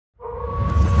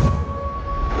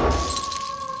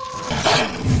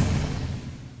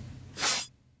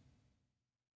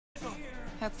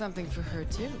something for her,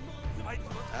 too.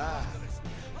 Ah,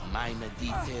 minor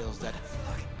details that...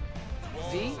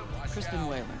 V? Crispin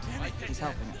Wayland. He's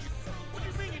helping us.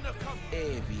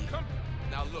 Hey, V.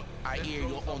 Now look, I hear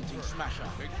you're hunting Smasher.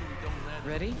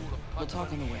 Ready? We'll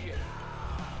talk on the way.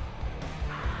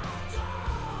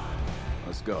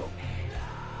 Let's go.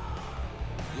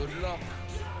 Good luck.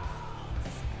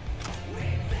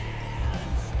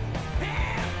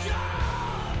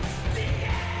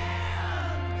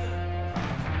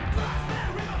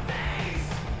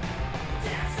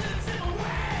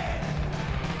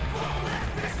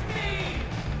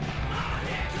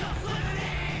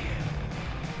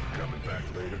 Coming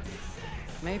back later?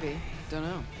 Maybe. Don't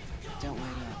know. Don't wait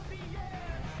up.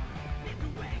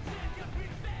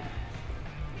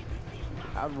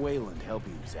 How'd Wayland help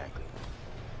you exactly?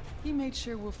 He made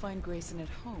sure we'll find Grayson at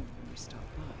home when we stop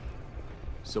by.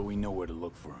 So we know where to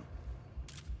look for him.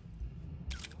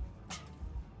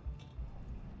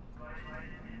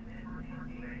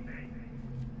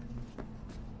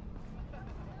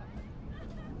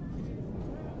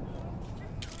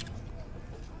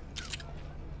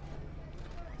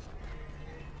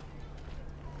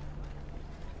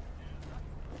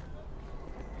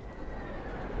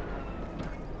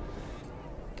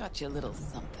 Got you a little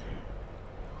something.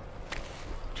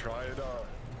 Try it on.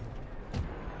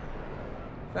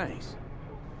 Thanks.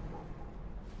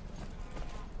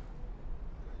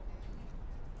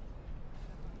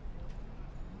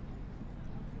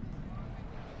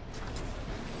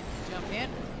 Jump in.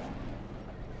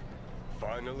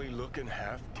 Finally looking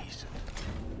half decent.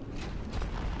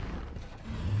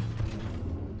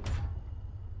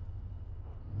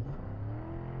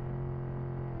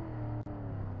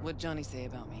 What'd Johnny say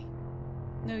about me?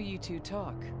 No, you two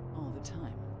talk all the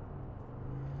time.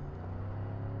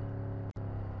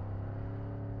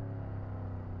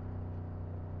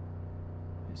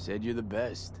 I said you're the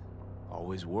best.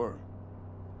 Always were.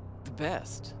 The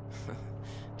best?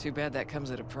 Too bad that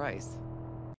comes at a price.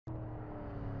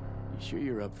 You sure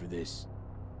you're up for this?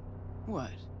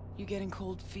 What? You getting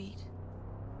cold feet?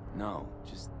 No,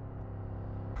 just...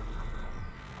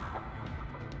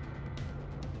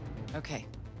 Okay,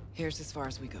 here's as far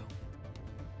as we go.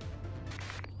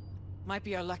 Might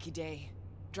be our lucky day.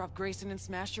 Drop Grayson and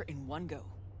Smasher in one go.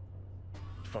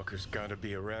 Fucker's gotta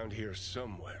be around here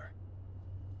somewhere.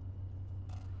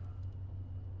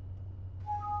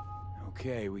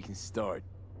 Okay, we can start.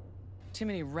 Too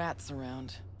many rats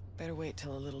around. Better wait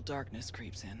till a little darkness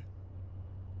creeps in.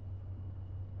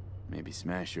 Maybe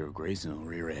Smasher or Grayson will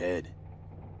rear ahead.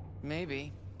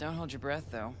 Maybe. Don't hold your breath,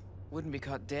 though. Wouldn't be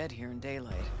caught dead here in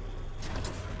daylight.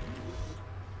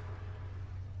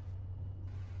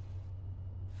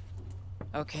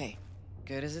 Okay.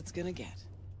 Good as it's gonna get.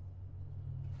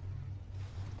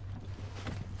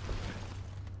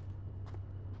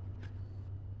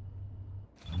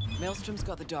 Maelstrom's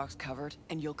got the docks covered,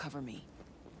 and you'll cover me.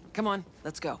 Come on,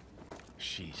 let's go.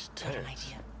 She's Got an tense.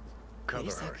 idea. Cover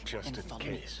Wait a her sec, just and in follow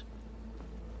me. case.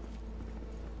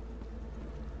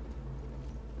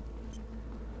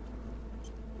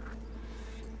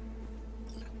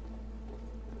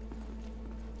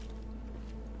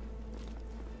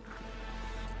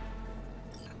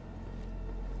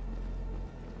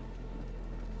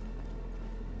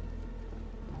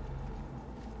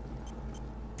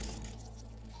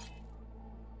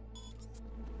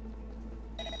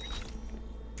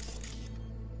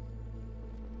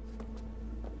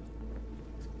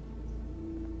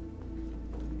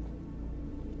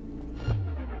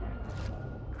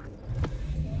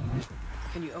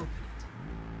 Can you open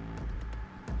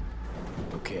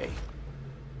it? Okay.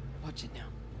 Watch it now.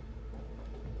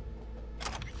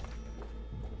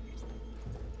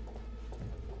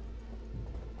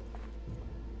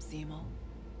 See 'em all?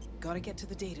 Gotta get to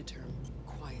the data term,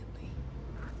 quietly.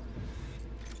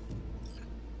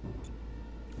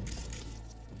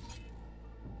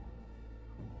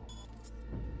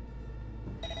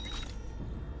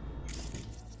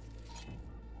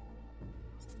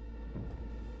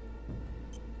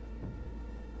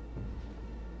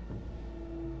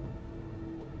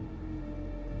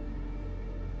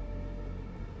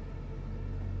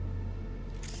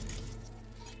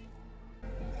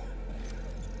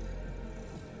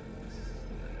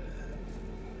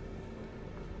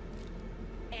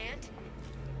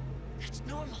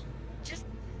 Normal. Just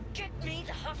get me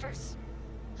the Huffers.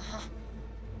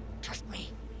 Trust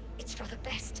me, it's for the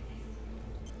best.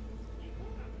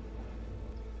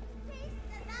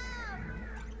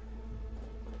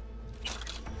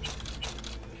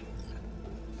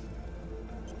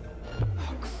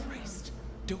 Oh, Christ.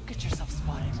 Don't get yourself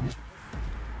spotted.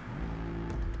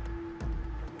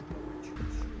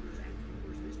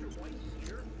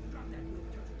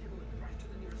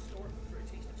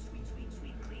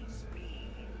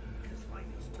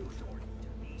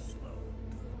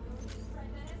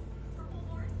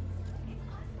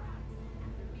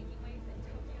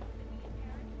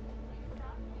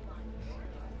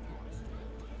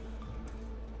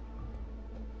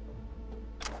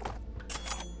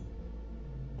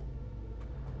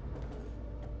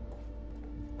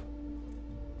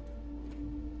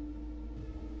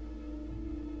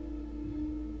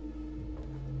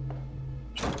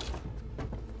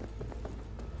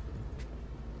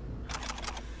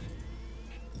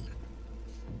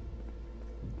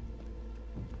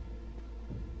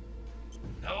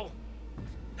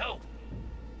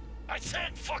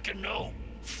 fucking know.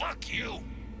 Fuck you.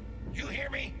 You hear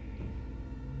me?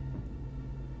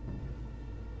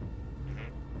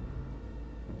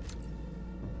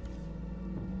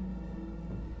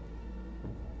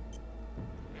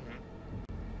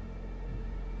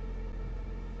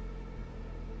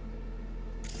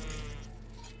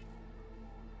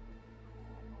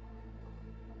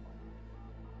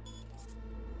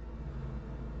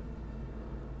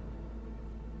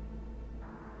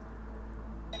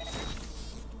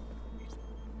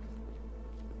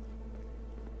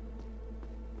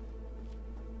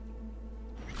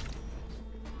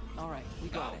 All right, we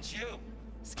got it. You.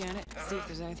 Scan it, see if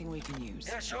there's anything we can use.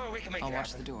 Yeah, sure, we can make I'll it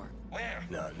watch happen. the door. Where?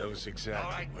 Now knows exactly All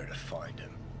right. where to find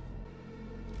him.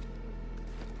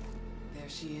 There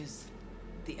she is.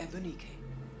 The Ebonique.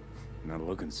 Not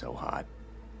looking so hot.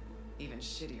 Even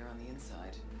shittier on the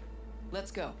inside.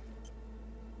 Let's go.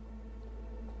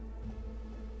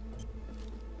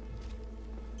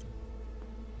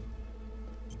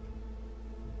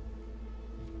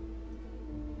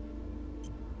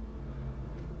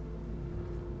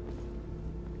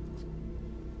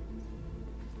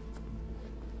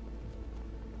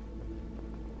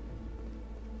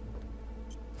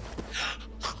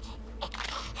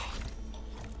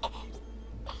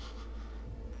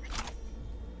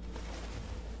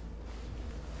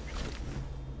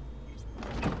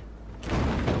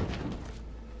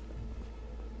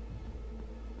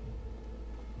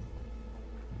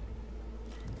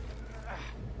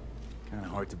 Kinda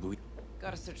hard to believe.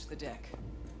 Gotta search the deck.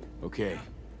 Okay.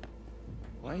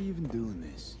 Why are you even doing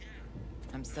this?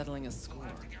 I'm settling a score.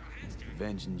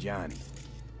 Avenging Johnny.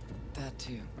 That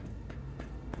too.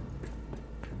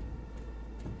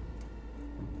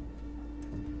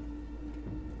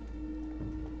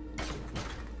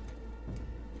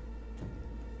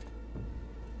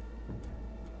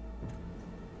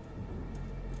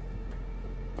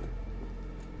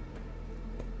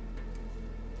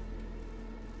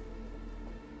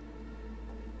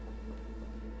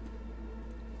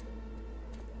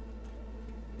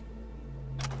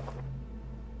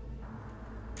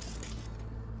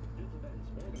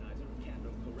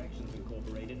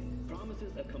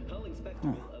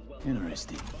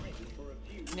 Interesting.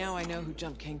 Now I know who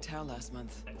jumped King Tao last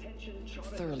month.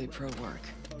 Thoroughly pro-work.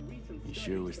 You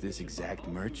sure it was this exact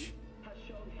merch?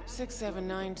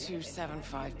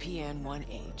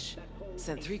 679275PN1H.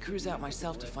 Sent 3 crews out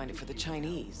myself to find it for the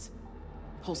Chinese.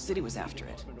 Whole city was after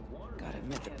it. Gotta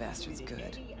admit the bastard's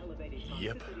good.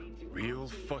 Yep. Real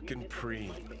fucking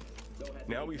preem.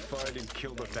 Now we find and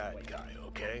kill the bad guy,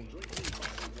 okay?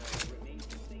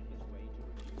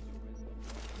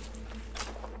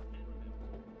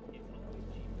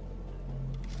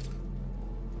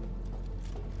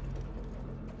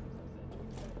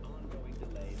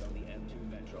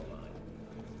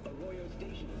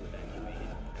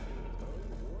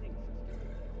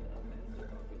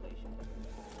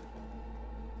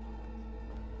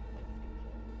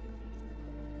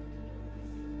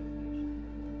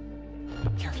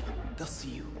 Careful, they'll see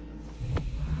you.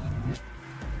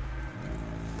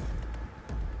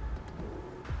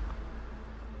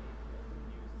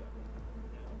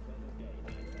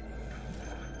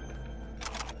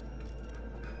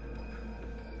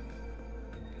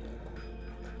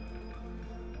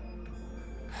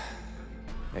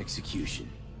 Execution.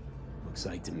 Looks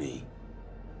like to me.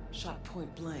 Shot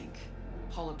point blank.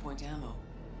 Hollow point ammo.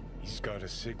 He's got a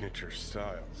signature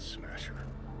style, Smasher.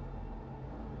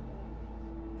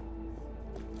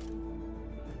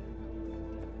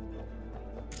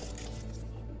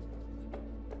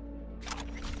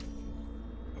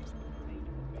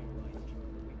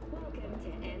 Welcome to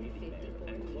N54.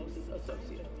 And closest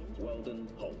associate, Weldon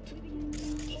Holt.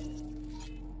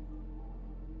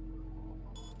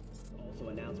 Also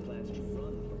announced plans to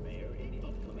run for mayor in the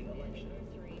upcoming election.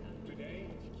 Today,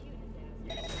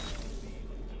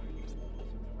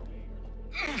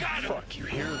 Fuck, you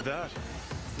hear that?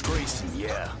 Grayson,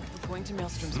 yeah. We're going to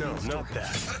Maelstrom's No, main not store.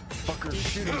 that. Fucker's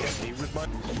shooting at me with my...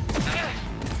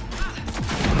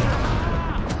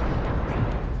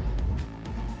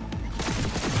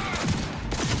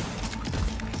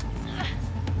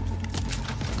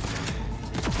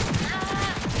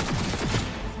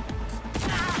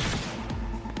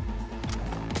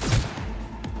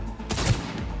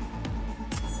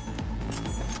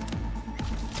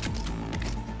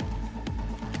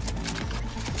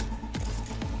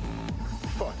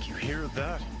 Fuck, you hear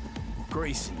that?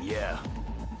 Grayson, yeah.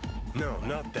 No,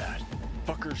 not that.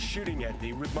 Fucker's shooting at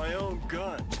me with my own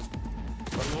gun.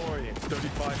 Valorian,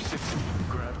 3560.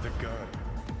 Grab the gun.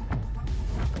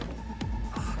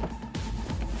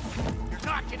 You're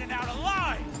not getting out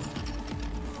alive!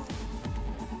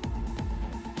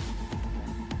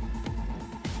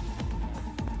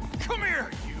 Come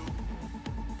here, you!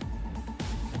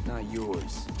 Not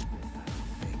yours, I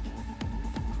don't think.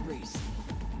 Crazy.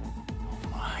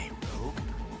 My rogue?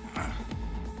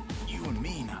 You and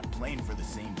me not playing for the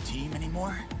same team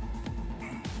anymore?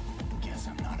 Guess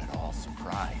I'm not at all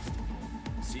surprised.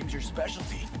 Seems your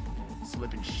specialty.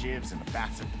 Slipping shivs in the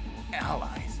backs of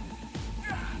allies.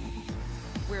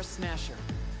 Where's Smasher?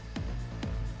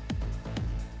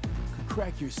 Could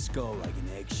crack your skull like an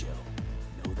eggshell.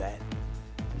 Know that?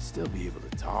 You'd still be able to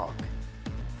talk.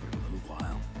 For a little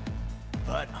while.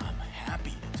 But I'm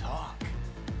happy to talk.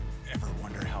 Ever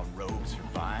wonder how Rogue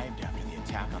survived after the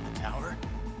attack on the tower?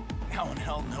 How in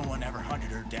hell no one ever hunted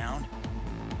her down?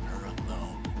 Her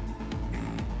alone.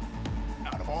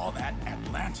 Out of all that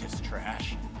Atlantis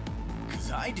trash.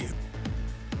 'Cause I do.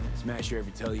 Smasher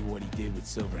ever tell you what he did with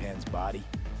Silverhand's body?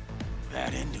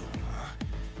 That into him, huh?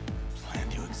 Plan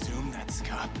to exhume that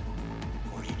scup?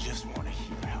 Or you just want to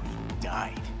hear how he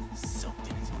died, soaked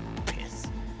in his own piss?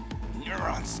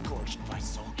 Neurons scorched by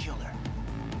Soul Killer.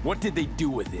 What did they do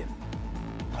with him?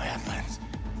 Badlands,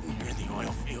 near the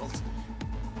oil fields.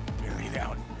 Buried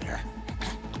out there.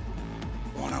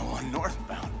 101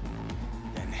 northbound.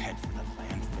 Then head for the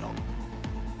landfill.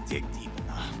 Dig deep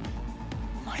enough.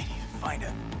 Might even find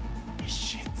a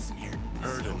shit smeared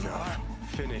Heard silver enough. arm.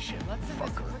 Finish him,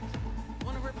 fucker.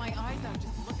 Wanna rip my eyes out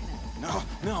just looking at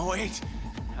it. No, wait.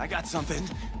 I got something.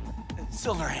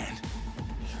 Silverhand.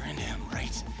 You're into him,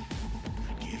 right?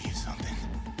 Could give you something.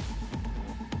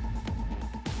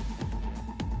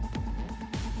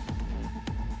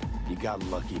 You got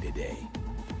lucky today.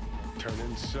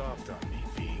 Turning soft on me,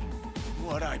 V.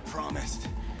 What I promised.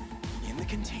 In the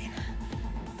container.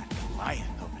 That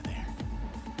Goliath over there.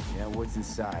 Yeah, what's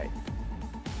inside?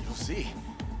 You'll see.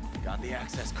 Got the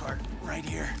access card right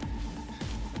here.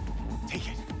 Take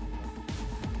it.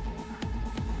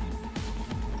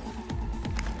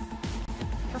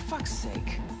 For fuck's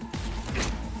sake.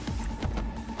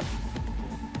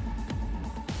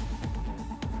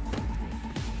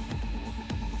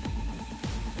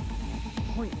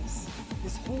 Pointless.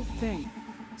 This whole thing.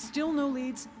 Still no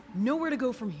leads, nowhere to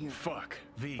go from here. Fuck.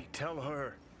 V, tell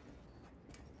her.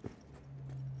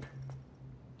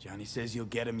 Johnny says you'll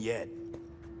get him yet.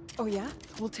 Oh yeah?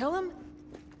 We'll tell him?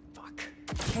 Fuck.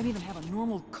 Can't even have a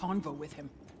normal convo with him.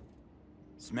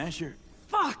 Smasher?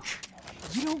 Fuck!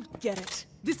 You don't get it.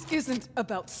 This isn't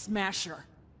about Smasher.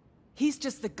 He's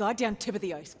just the goddamn tip of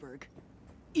the iceberg.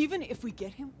 Even if we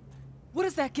get him, what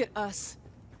does that get us?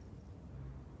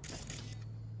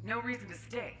 No reason to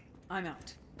stay. I'm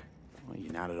out. Well,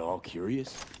 you're not at all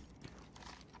curious?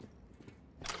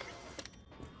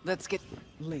 Let's get...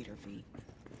 Later, V.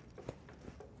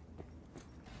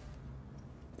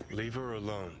 Leave her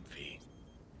alone, V.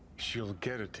 She'll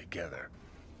get it together.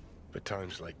 But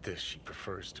times like this, she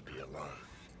prefers to be alone.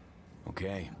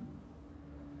 Okay.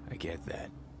 I get that.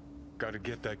 Gotta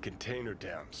get that container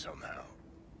down somehow.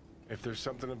 If there's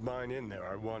something of mine in there,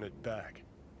 I want it back.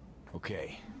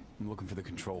 Okay. I'm looking for the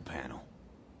control panel.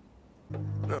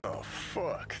 Oh,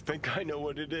 fuck. Think I know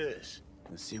what it is.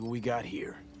 Let's see what we got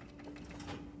here.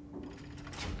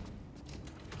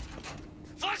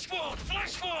 Flashbolt!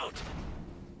 Flashbolt!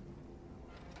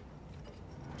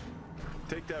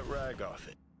 Take that rag off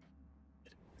it.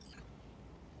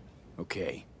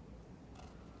 Okay.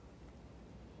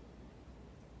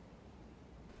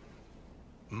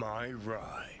 My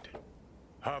ride.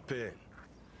 Hop in.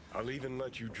 I'll even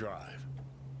let you drive.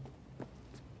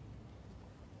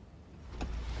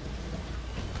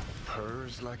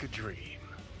 Purrs like a dream.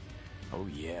 Oh,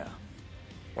 yeah.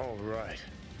 All right.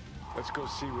 Let's go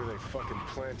see where they fucking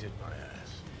planted my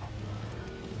ass.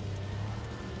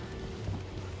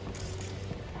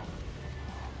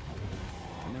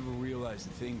 I never realized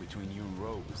the thing between you and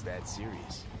Rogue was that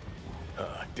serious.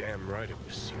 Damn right it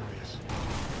was serious.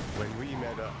 When we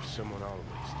met up, someone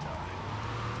always died.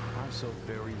 I'm so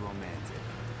very romantic.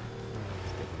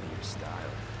 It's definitely your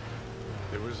style.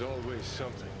 There was always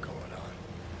something going on.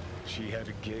 She had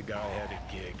a gig, I had a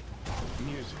gig.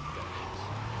 Music, that is.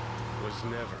 Was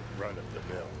never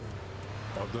run-of-the-mill.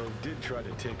 Although did try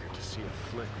to take her to see a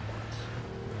flick once.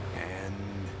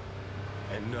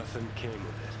 And nothing came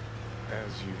of it,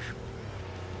 as usual.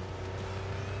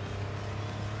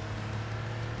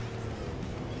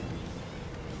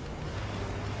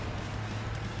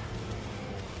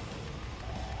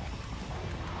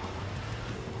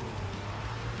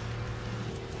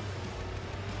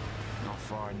 Not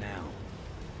far now.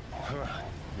 Huh,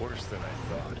 worse than I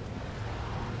thought.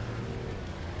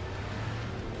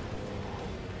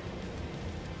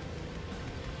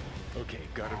 Okay,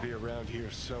 gotta be around here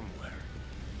somewhere.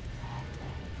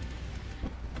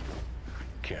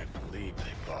 Can't believe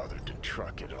they bothered to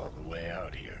truck it all the way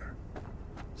out here.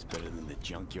 It's better than the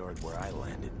junkyard where I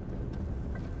landed.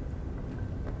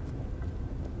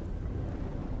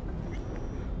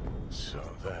 So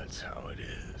that's how it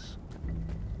is.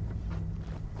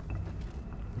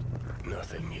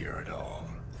 Nothing here at all.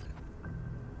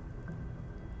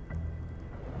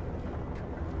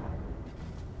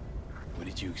 What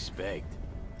did you expect?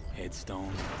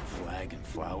 Headstone, flag, and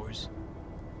flowers?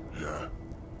 No.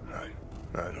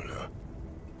 I don't know.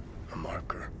 A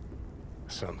marker.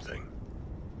 Something.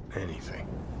 Anything.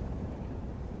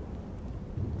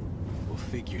 We'll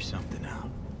figure something out.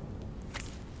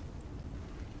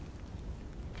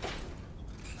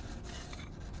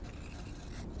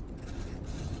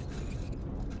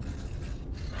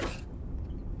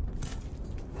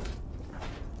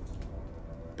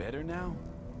 Better now?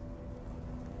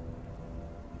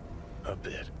 A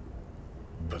bit.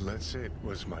 But let's say it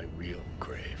was my real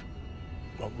grave.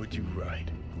 What would you write?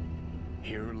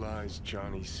 Here lies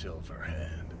Johnny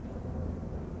Silverhand.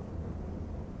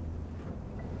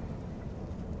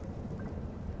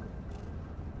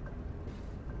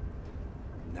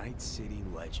 Night City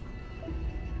legend.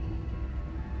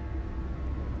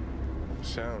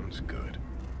 Sounds good.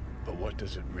 But what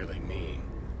does it really mean?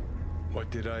 What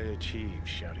did I achieve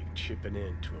shouting chipping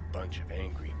in to a bunch of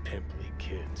angry, pimply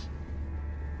kids?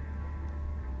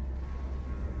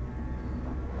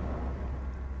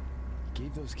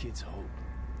 Gave those kids hope.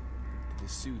 The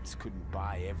suits couldn't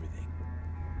buy everything.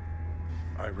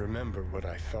 I remember what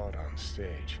I thought on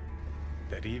stage.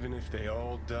 That even if they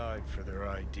all died for their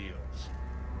ideals,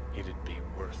 it'd be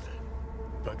worth it.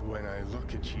 But when I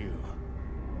look at you...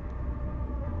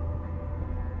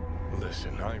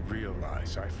 Listen, I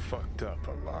realize I fucked up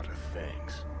a lot of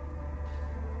things.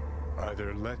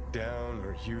 Either let down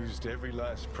or used every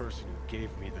last person who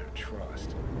gave me their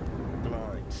trust.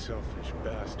 Blind, selfish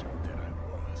bastard that I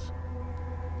was.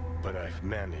 But I've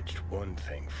managed one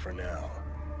thing for now.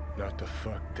 Not to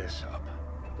fuck this up.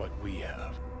 What we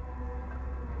have.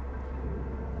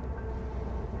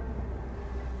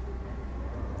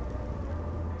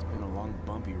 It's been a long,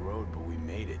 bumpy road, but we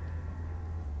made it.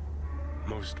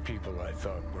 Most people I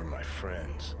thought were my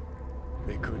friends.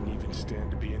 They couldn't even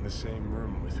stand to be in the same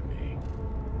room with me.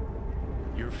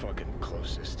 You're fucking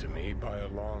closest to me by a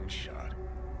long shot.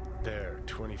 There,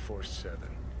 24/7.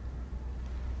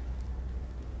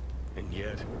 And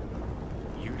yet,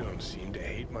 you don't seem to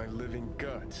hate my living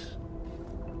guts.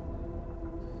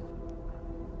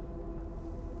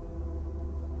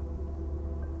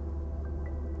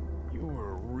 You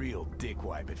were a real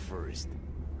dickwipe at first.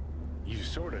 You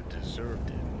sorta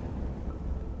deserved it.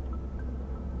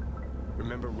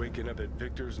 Remember waking up at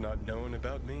Victor's not knowing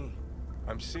about me?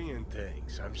 I'm seeing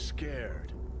things, I'm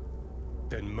scared.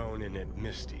 Then moaning at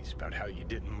Misty's about how you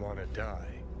didn't want to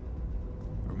die.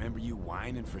 Remember you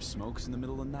whining for smokes in the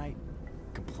middle of the night?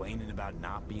 Complaining about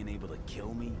not being able to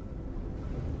kill me?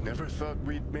 Never thought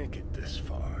we'd make it this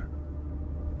far.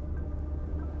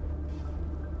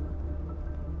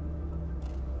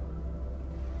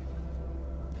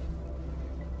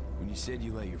 When you said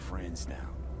you let your friends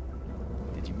down,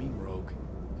 did you mean Rogue?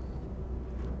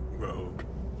 Rogue,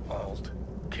 Alt,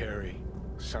 Carrie,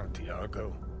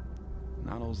 Santiago.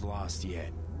 Not all's lost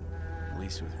yet. At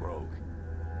least with Rogue.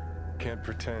 Can't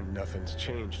pretend nothing's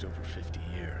changed over 50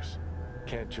 years.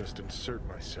 Can't just insert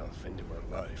myself into her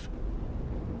life.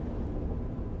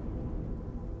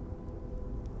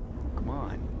 Come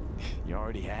on, you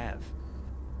already have.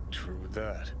 True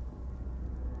that.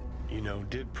 You know,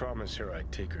 did promise her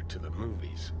I'd take her to the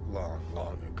movies long,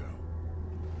 long ago.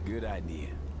 Good idea.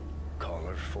 Call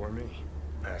her for me.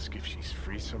 Ask if she's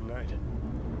free some night.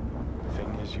 Thing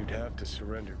is, you'd have to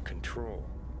surrender control.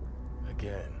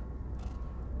 Again.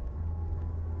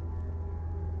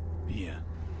 Yeah.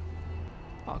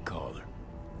 I'll call her.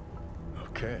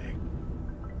 Okay.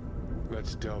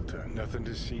 Let's Delta. Nothing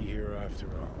to see here after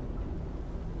all.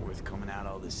 Worth coming out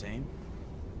all the same?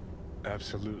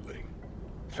 Absolutely.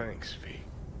 Thanks, V.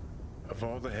 Of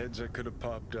all the heads I could have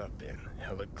popped up in,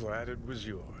 hella glad it was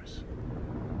yours.